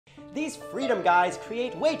These freedom guys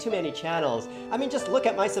create way too many channels. I mean, just look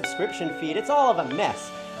at my subscription feed. It's all of a mess.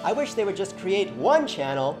 I wish they would just create one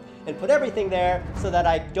channel and put everything there so that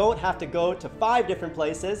I don't have to go to 5 different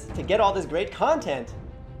places to get all this great content.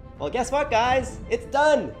 Well, guess what, guys? It's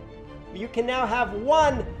done. You can now have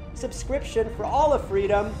one subscription for all of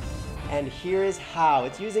Freedom. And here is how.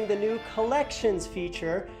 It's using the new collections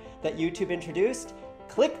feature that YouTube introduced.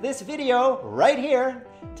 Click this video right here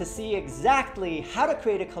to see exactly how to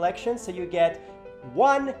create a collection so you get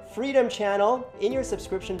one Freedom channel in your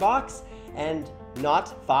subscription box and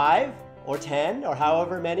not 5 or 10 or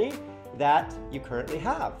however many that you currently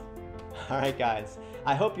have. All right, guys,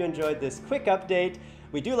 I hope you enjoyed this quick update.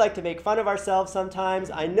 We do like to make fun of ourselves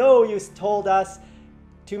sometimes. I know you told us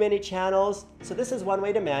too many channels, so this is one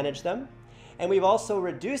way to manage them. And we've also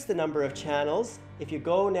reduced the number of channels. If you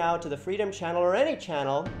go now to the Freedom channel or any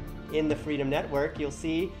channel in the Freedom Network, you'll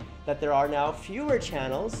see that there are now fewer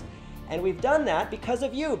channels. And we've done that because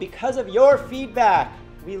of you, because of your feedback.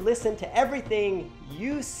 We listen to everything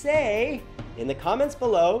you say in the comments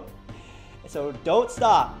below. So don't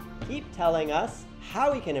stop. Keep telling us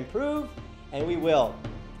how we can improve, and we will.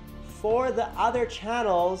 For the other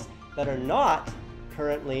channels that are not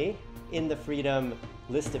currently in the Freedom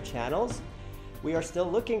list of channels, we are still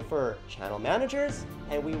looking for channel managers,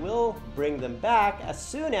 and we will bring them back as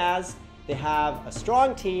soon as they have a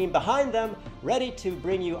strong team behind them ready to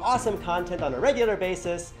bring you awesome content on a regular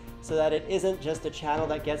basis so that it isn't just a channel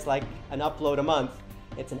that gets like an upload a month.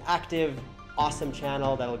 It's an active, awesome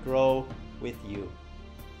channel that'll grow with you.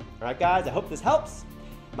 All right, guys, I hope this helps.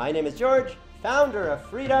 My name is George, founder of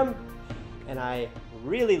Freedom, and I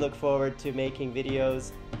really look forward to making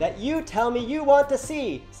videos that you tell me you want to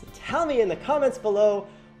see. So tell me in the comments below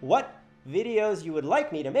what videos you would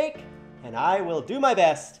like me to make, and I will do my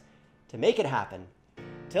best to make it happen.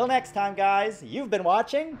 Till next time, guys, you've been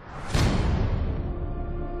watching.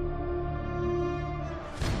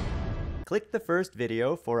 Click the first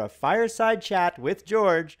video for a fireside chat with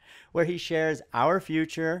George, where he shares our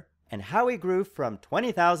future and how we grew from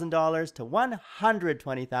 $20,000 to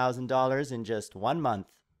 $120,000 in just 1 month.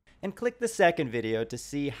 And click the second video to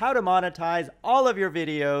see how to monetize all of your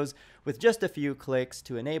videos with just a few clicks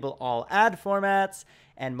to enable all ad formats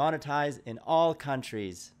and monetize in all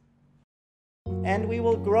countries. And we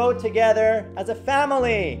will grow together as a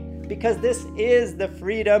family, because this is the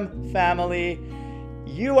Freedom family.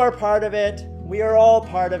 You are part of it, we are all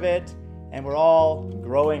part of it, and we're all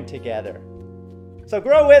growing together. So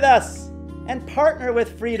grow with us and partner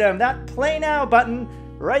with Freedom. That Play Now button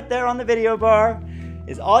right there on the video bar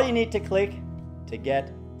is all you need to click to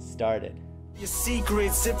get started. Your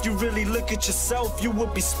secrets, if you really look at yourself, you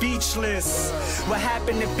would be speechless. What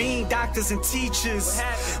happened to being doctors and teachers?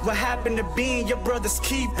 What happened to being your brother's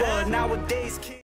keeper? Nowadays, kids